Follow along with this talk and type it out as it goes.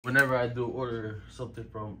Whenever I do order something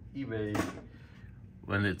from eBay,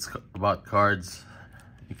 when it's about cards,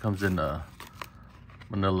 it comes in a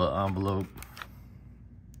manila envelope.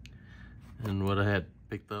 And what I had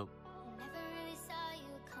picked up.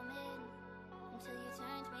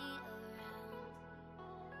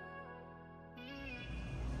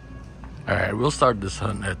 Alright, we'll start this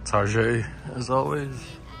hunt at Target as always.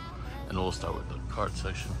 And we'll start with the card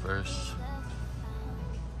section first.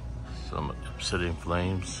 Some Obsidian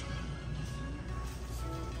Flames.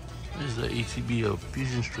 There's the ATB of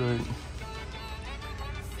Fusion Strike.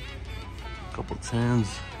 Couple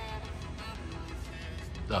tins.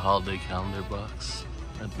 The holiday calendar box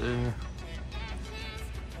right there.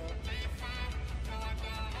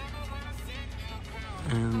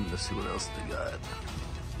 And let's see what else they got.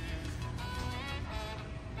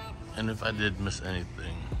 And if I did miss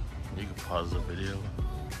anything, you can pause the video.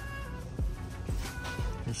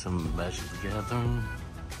 Here's some Magic the Gathering.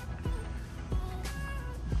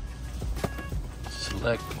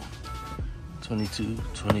 Select 22,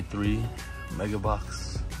 23 Mega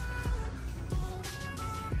Box.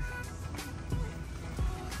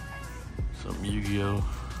 Some Yu-Gi-Oh!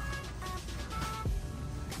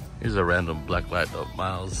 Here's a random black light up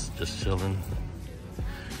Miles, just chilling.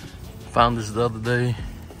 Found this the other day.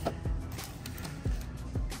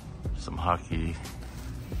 Some hockey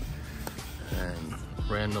and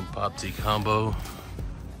random Pop Tea combo.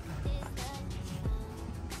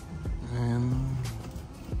 And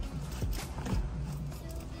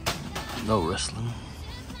no wrestling.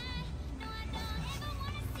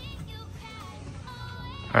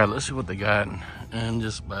 Alright, let's see what they got. And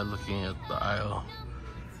just by looking at the aisle,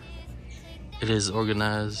 it is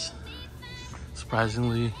organized,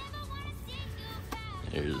 surprisingly.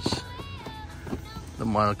 Here's the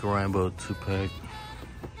Monica Rambeau 2-pack.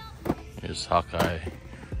 Here's Hawkeye.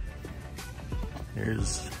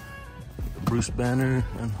 Here's the Bruce Banner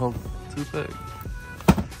and Hulk 2-pack.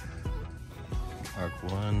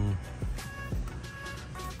 Mark 1.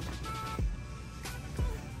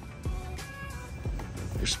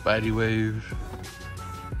 Here's Spidey Wave.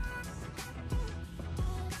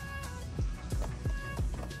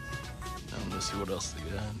 And let's see what else they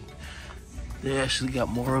got. They actually got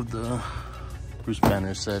more of the Bruce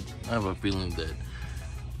Banner set. I have a feeling that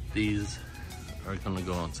these are gonna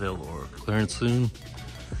go on sale or clearance soon.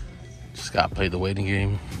 Just gotta play the waiting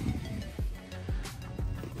game.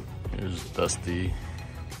 Here's Dusty,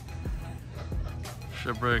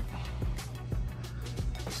 Shipwreck,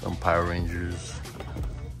 some Power Rangers,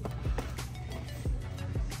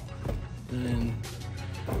 and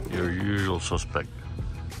your usual suspect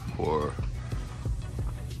for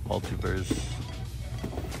Multiverse.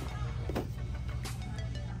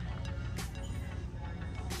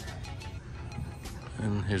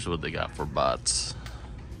 And here's what they got for bots.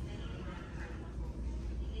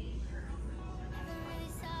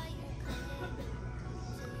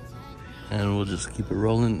 And we'll just keep it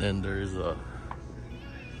rolling. And there's a,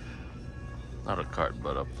 not a cart,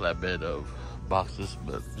 but a flatbed of boxes.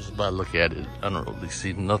 But just by looking at it, I don't really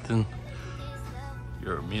see nothing.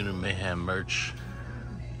 Your Mutant Mayhem merch.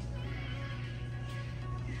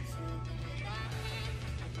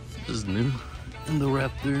 This is new. And the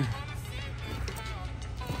Raptor.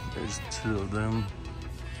 There's 2 of them.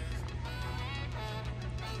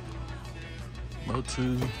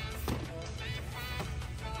 Motu.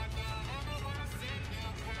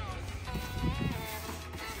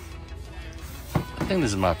 I think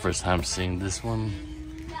this is my first time seeing this one.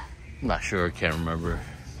 I'm not sure, I can't remember.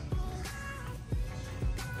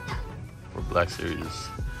 For Black Series,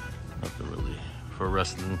 nothing really. For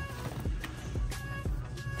wrestling,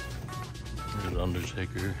 there's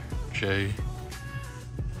Undertaker, Jay.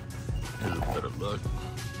 Here's a better luck.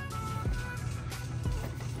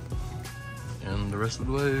 And the rest of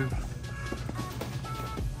the wave.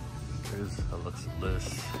 There's Alexa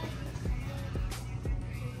Bliss.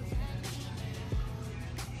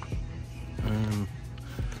 And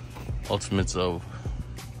Ultimates of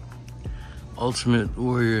Ultimate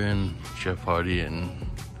Warrior and Jeff Hardy, and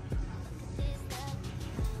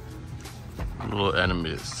a little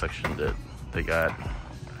anime section that they got.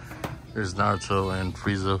 There's Naruto and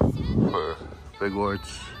Frieza for big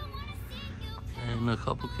words, and a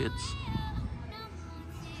couple kits.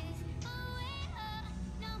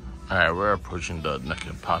 Alright, we're approaching the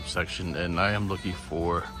Naked Pop section, and I am looking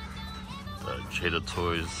for the Jada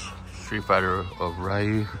Toys Street Fighter of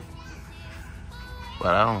Ryu,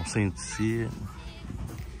 but I don't seem to see it.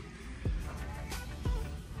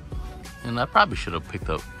 And I probably should have picked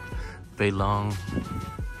up Fei Long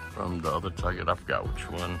from the other Target. I forgot which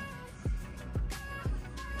one.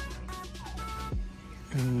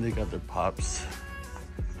 And they got their pops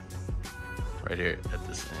right here at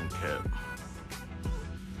this end cap.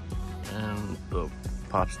 And the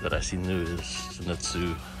pops that I see new is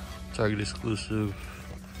Zenitsu, Target exclusive.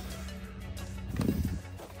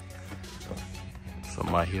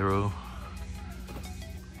 Some My Hero.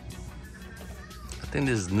 I think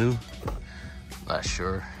this is new. Not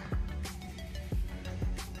sure.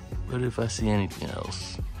 But if I see anything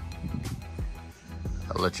else,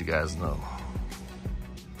 I'll let you guys know.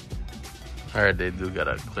 Alright, they do got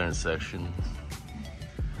a clearance section.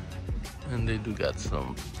 And they do got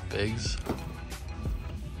some figs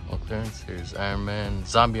on clearance. Here's Iron Man,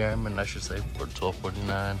 Zombie Iron Man, I should say, for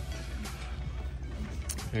 $12.49.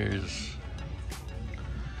 Here's,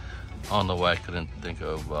 I don't know why I couldn't think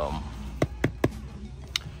of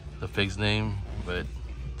the fig's name, but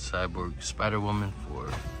Cyborg Spider-Woman for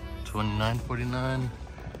 $29.49.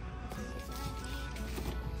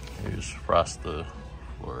 Here's Frosta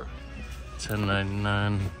for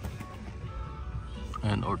 $10.99.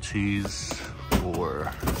 And Ortiz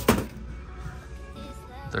for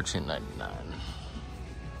 $13.99.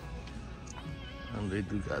 And they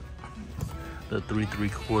do got the 3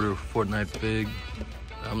 3/4 Fortnite fig.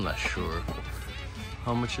 I'm not sure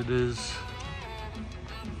how much it is,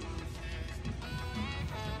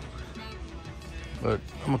 but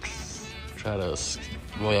I'm gonna try to,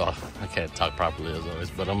 well, I can't talk properly as always,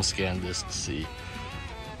 but I'm gonna scan this to see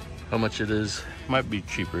how much it is. Might be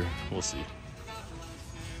cheaper, we'll see.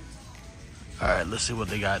 All right, let's see what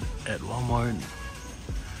they got at Walmart.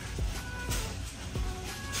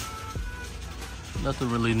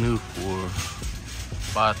 Nothing really new for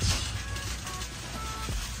bots.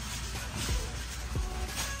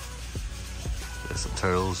 Got some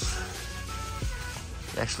turtles.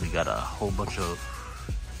 They actually got a whole bunch of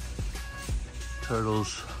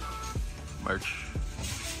turtles merch,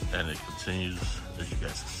 and it continues, as you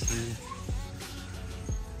guys can see.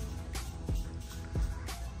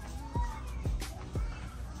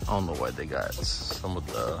 I don't know why they got some of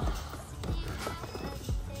the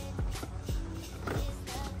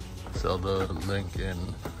Zelda, Link,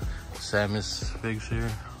 and Samus figs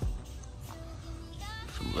here.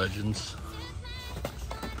 Some Legends.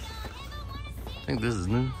 I think this is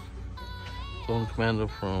new. Clone Commander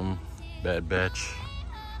from Bad Batch.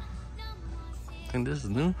 I think this is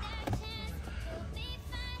new.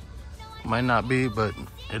 Might not be, but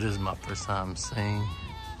it is my first time seeing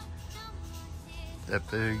that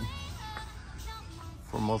big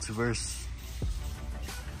for Multiverse.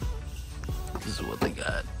 This is what they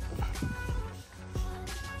got.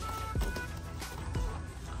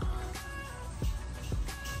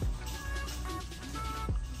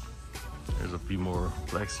 There's a few more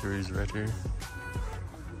Black Series right here.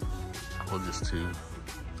 Well, just 2.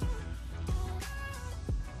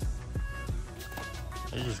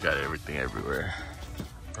 They just got everything everywhere.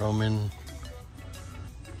 Roman.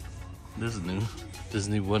 This is new.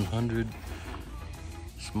 Disney 100.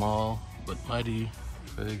 Small but mighty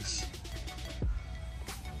figs.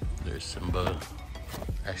 There's Simba.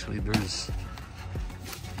 Actually, there's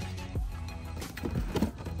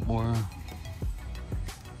more.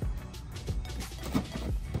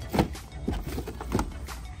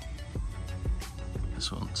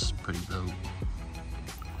 This one's pretty dope.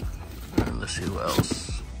 And let's see what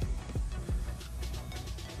else.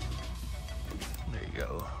 There you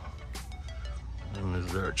go. And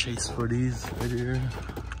is there a chase for these right here?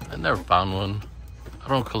 I never found one. I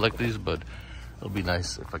don't collect these, but it'll be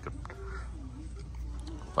nice if I could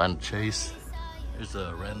find a chase. Here's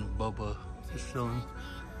a random Boba just chilling.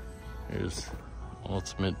 Here's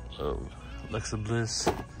Ultimate of Alexa Bliss.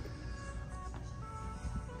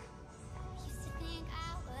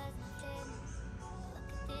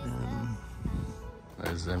 And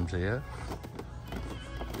there's MJF.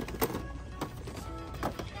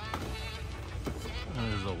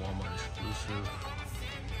 There's a Walmart exclusive.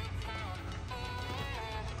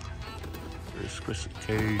 There's Christian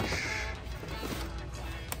Cage.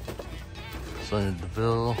 Sonya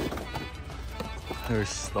Deville. There's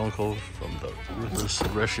Stone Cold from the Ruthless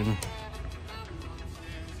Aggression.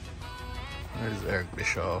 There's Eric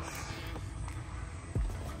Bischoff.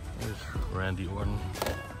 There's Randy Orton.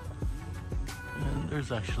 And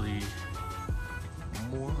there's actually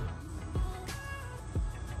more.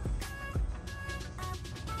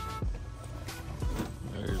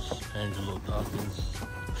 There's Angelo Dawkins,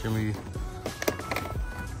 Jimmy.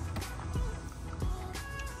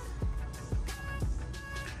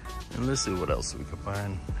 And let's see what else we can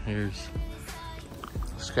find. Here's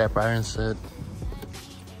Scrap Iron set.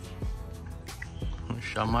 There's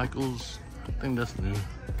Shawn Michaels. I think that's new.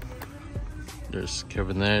 There's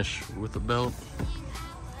Kevin Nash with a belt.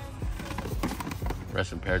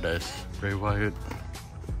 Rest in Paradise, Bray Wyatt.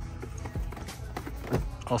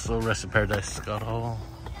 Also, Rest in Paradise, Scott Hall.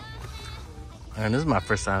 And this is my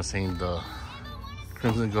first time seeing the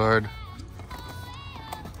Crimson Guard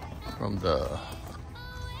from the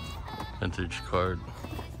vintage card,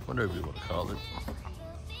 whatever you want to call it.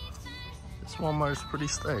 This Walmart is pretty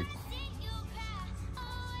stacked.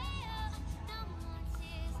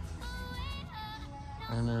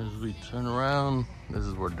 And as we turn around, this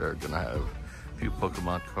is where they're gonna have a few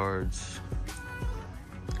Pokemon cards.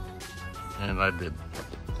 And I did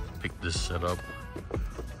pick this setup.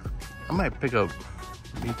 I might pick up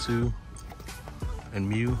Mewtwo and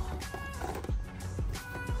Mew.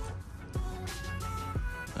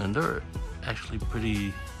 And they're actually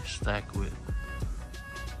pretty stacked with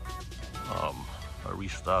a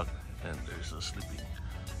restock. And there's a sleeping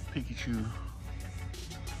Pikachu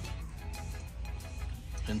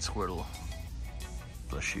and Squirtle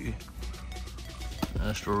plushie,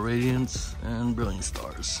 Astral Radiance, and Brilliant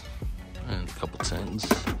Stars, and a couple tins.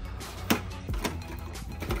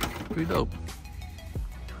 Pretty dope.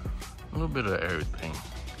 A little bit of everything.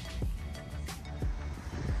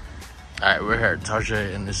 Alright, we're here at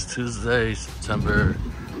Target, and it's Tuesday, September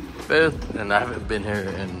 5th, and I haven't been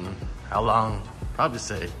here in how long? Probably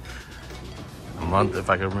say a month if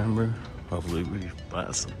I can remember. Hopefully we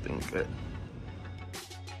find something good.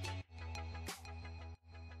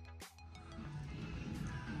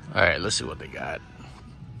 Alright, let's see what they got.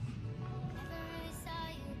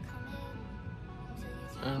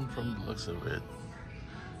 And from the looks of it,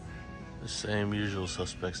 the same usual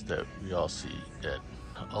suspects that we all see at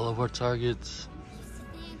all of our Targets.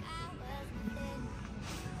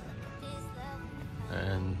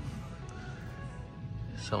 And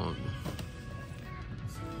someone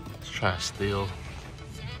is trying to steal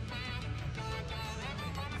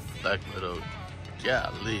Black Widow.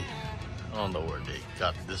 Golly. I don't know where they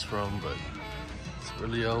got this from, but it's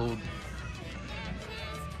really old.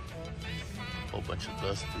 Whole bunch of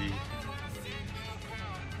dusty.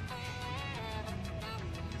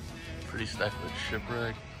 Pretty stacked with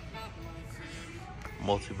Shipwreck.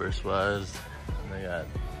 Multiverse wise, they got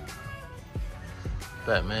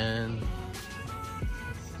Batman.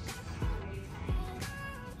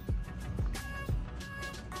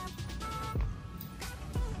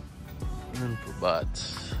 And for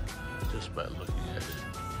bots. Just by looking at it,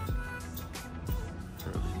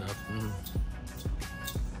 really nothing.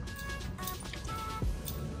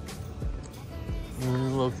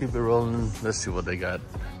 And we'll keep it rolling. Let's see what they got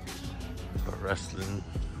for wrestling.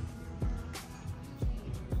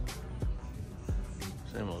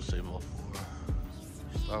 Same old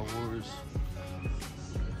for Star Wars.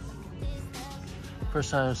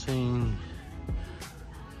 First time I've seen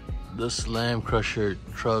the Slam Crusher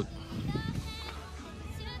truck.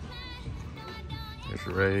 There's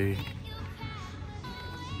Ray,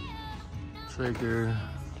 Faker,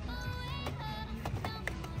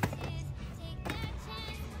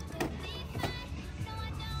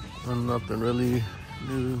 and nothing really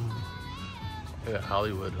new. I got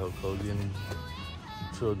Hollywood Hulk Hogan,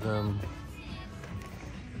 two of them,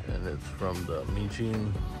 and it's from the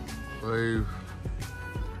Mean Wave.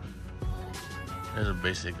 There's a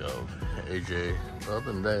basic of AJ. But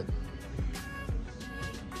other than that,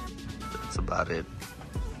 that's about it.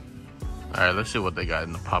 Alright, let's see what they got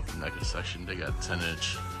in the Pop and NECA section. They got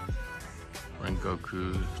 10-inch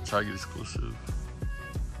Rengoku, Target exclusive.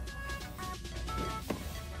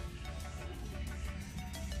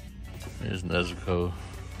 Here's Nezuko.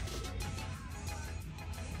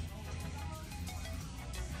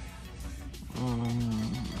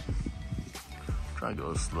 Try to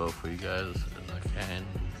go slow for you guys as I can.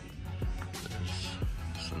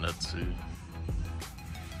 There's Senetsu.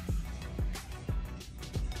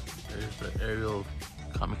 There's the Aerial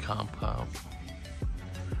Comic-Con pop.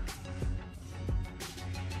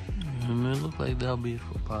 And it looks like that'll be it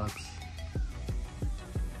for pops.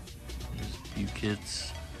 There's a few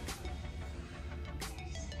kits.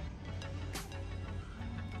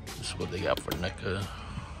 This is what they got for NECA.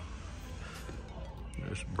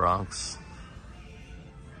 There's Bronx.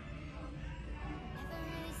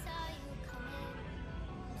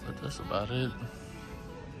 But that's about it.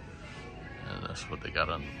 And that's what they got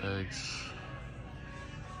on the pegs.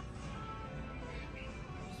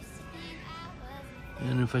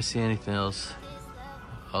 And if I see anything else,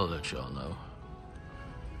 I'll let y'all know.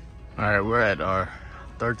 Alright, we're at our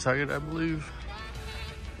third Target, I believe.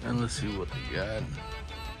 And let's see what they got.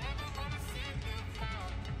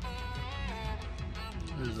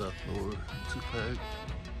 There's a Thor 2-pack.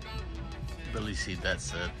 Barely see that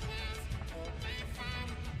set.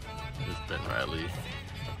 There's Ben Riley.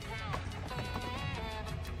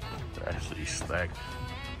 be stacked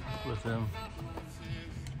with them.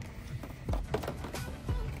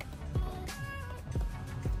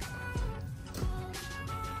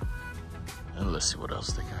 And let's see what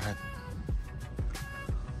else they got.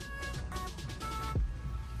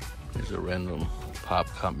 Here's a random pop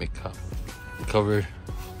comic cover,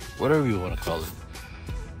 whatever you want to call it.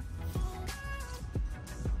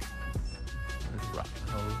 There's Rock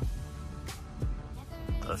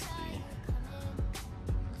Dusty.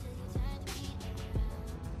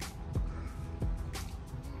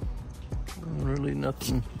 Really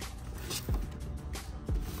nothing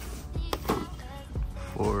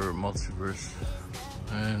for Multiverse.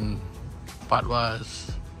 And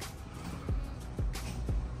pot-wise,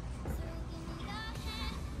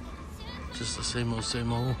 just the same old,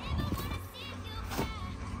 same old.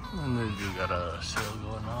 And they do got a sale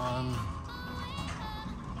going on.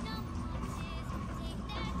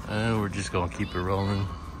 And we're just gonna keep it rolling.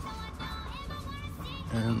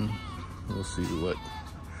 And we'll see what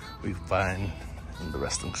we find in the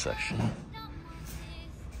wrestling section.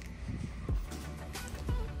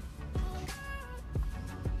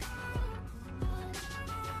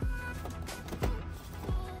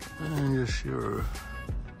 And just your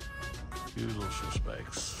usual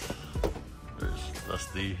suspects. There's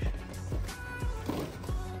Dusty.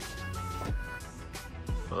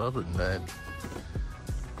 But other than that,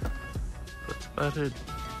 that's about it.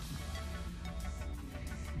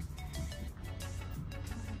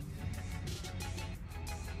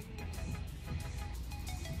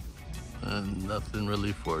 And nothing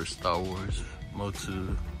really for Star Wars,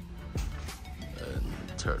 Motu, and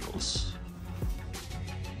Turtles.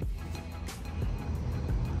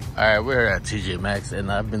 Alright, we're at TJ Maxx,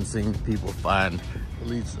 and I've been seeing people find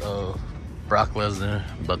elites of Brock Lesnar,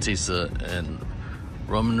 Batista, and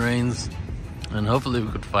Roman Reigns. And hopefully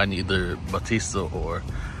we could find either Batista or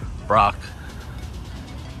Brock.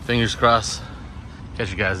 Fingers crossed.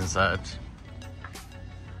 Catch you guys inside.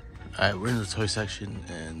 Alright, we're in the toy section,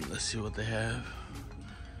 and let's see what they have.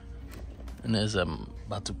 And as I'm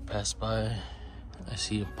about to pass by, I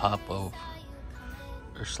see a pop of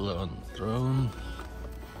Ursula on the throne.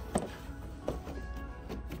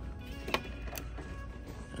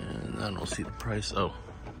 And I don't see the price. Oh,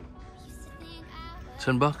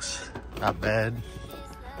 $10, not bad.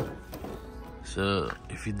 So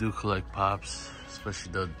if you do collect pops,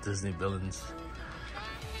 especially the Disney villains,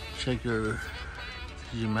 check your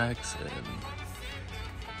TJ Maxx. And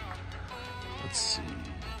let's see.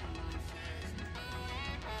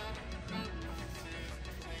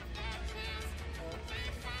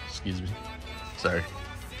 Excuse me, sorry.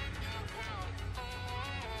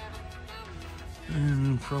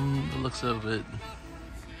 And from the looks of it,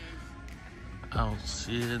 I don't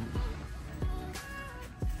see it,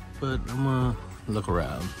 but I'm gonna look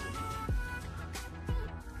around.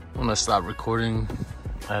 When I stopped recording,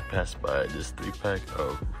 I passed by this 3-pack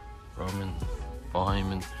of Roman, Paul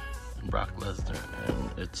Heyman, and Brock Lesnar,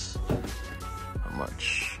 and it's how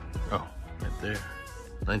much? Oh, right there,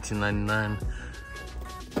 $19.99.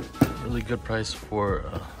 Really good price for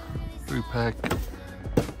a 3-pack,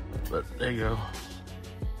 but there you go.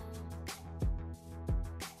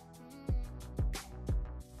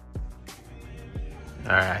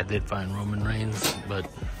 Alright, I did find Roman Reigns, but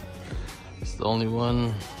it's the only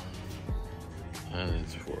one, and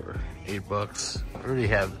it's for $8. I already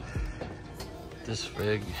have this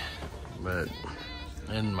fig, but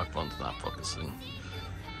and my phone's not focusing.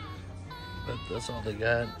 But that's all they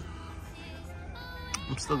got.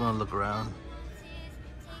 I'm still gonna look around.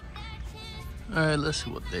 Alright, let's see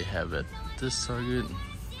what they have at this Target.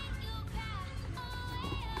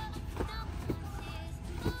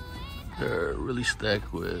 They're really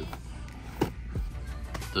stacked with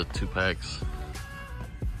the 2-packs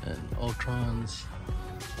and Ultrons.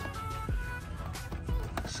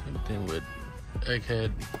 Same thing with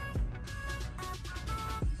Egghead.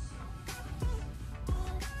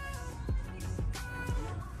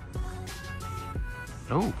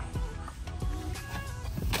 Oh.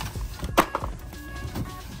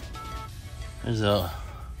 There's a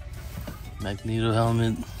Magneto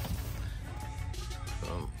helmet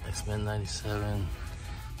from X-Men 97.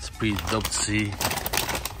 It's pretty dope to see.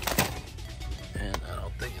 And I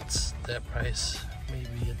don't think it's that price.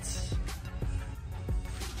 Maybe it's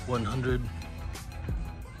 100.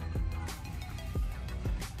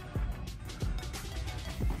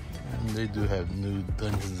 And they do have new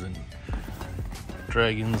Dungeons and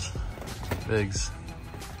Dragons figs,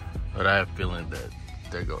 but I have a feeling that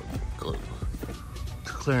they're going to go to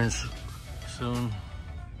clearance soon.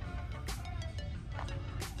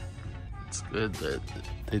 It's good that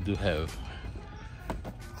they do have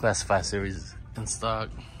Class 5 series in stock.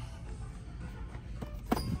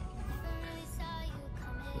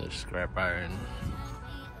 There's scrap iron,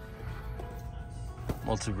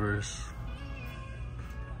 multiverse,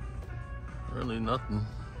 really nothing.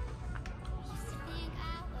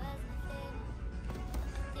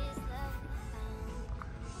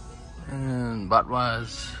 And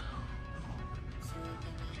bot-wise,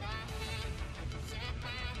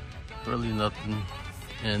 really nothing.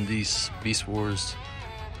 And these Beast Wars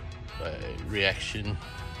by Reaction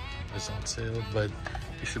is on sale, but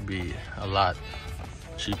it should be a lot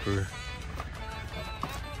cheaper.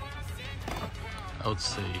 I would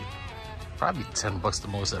say probably $10 the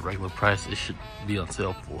most at regular price. It should be on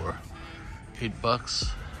sale for $8.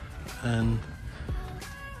 And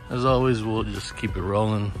as always, we'll just keep it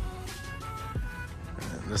rolling.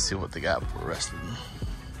 And let's see what they got for wrestling.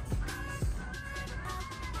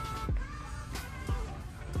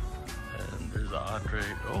 And there's Andre.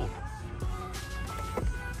 Oh,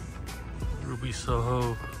 Ruby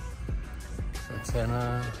Soho,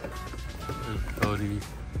 Santana, there's Cody.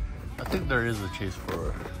 I think there is a chase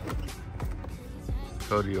for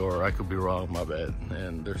Cody, or I could be wrong, my bad.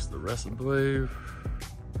 And there's the rest of the wave.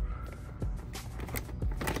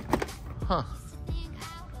 Huh.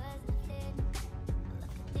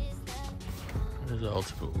 There's the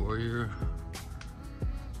Ultimate Warrior.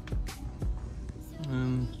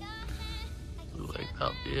 And like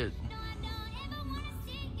that'll be it.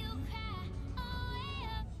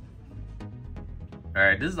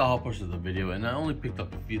 Alright, this is the whole portion of the video, and I only picked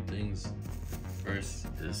up a few things. First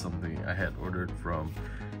is something I had ordered from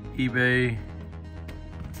eBay,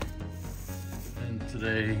 and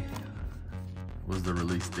today was the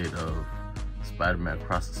release date of Spider-Man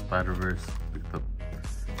Across the Spider-Verse. Picked up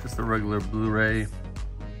just a regular Blu-ray. And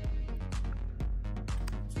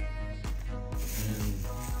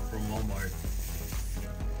from Walmart,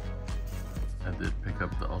 I did pick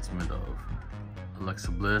up the Ultimate of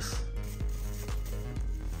Alexa Bliss.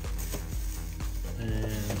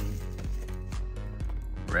 And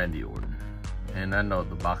Randy Orton. And I know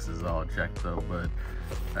the box is all jacked up, but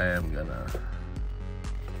I am gonna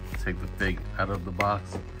take the fig out of the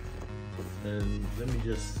box. And let me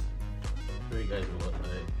just show you guys what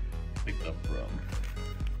I picked up from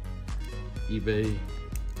eBay.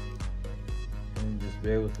 And just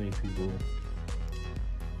bear with me, people.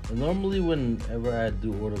 And normally whenever I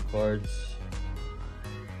do order cards,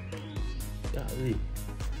 golly,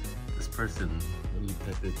 this person really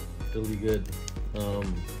kept it really good.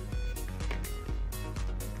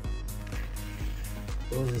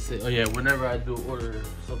 What was I say? Oh yeah, whenever I do order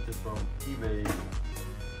something from eBay,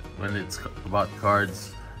 when it's about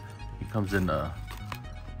cards, it comes in a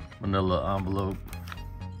manila envelope.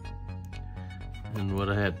 And what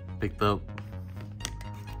I had picked up,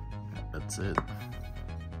 that's it.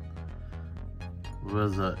 It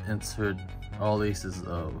was insert all aces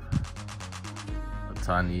of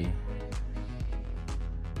Tiny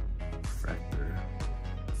Fractor,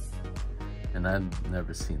 and I've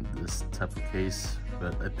never seen this type of case,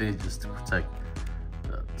 but I think it's just to protect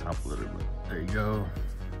the top a little bit. There you go.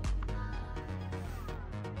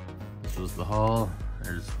 This was the haul.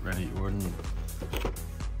 There's Randy Orton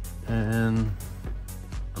and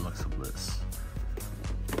Alexa Bliss.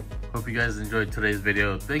 Hope you guys enjoyed today's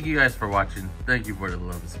video. Thank you guys for watching. Thank you for the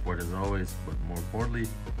love and support as always, but more importantly,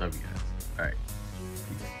 love you guys. All right.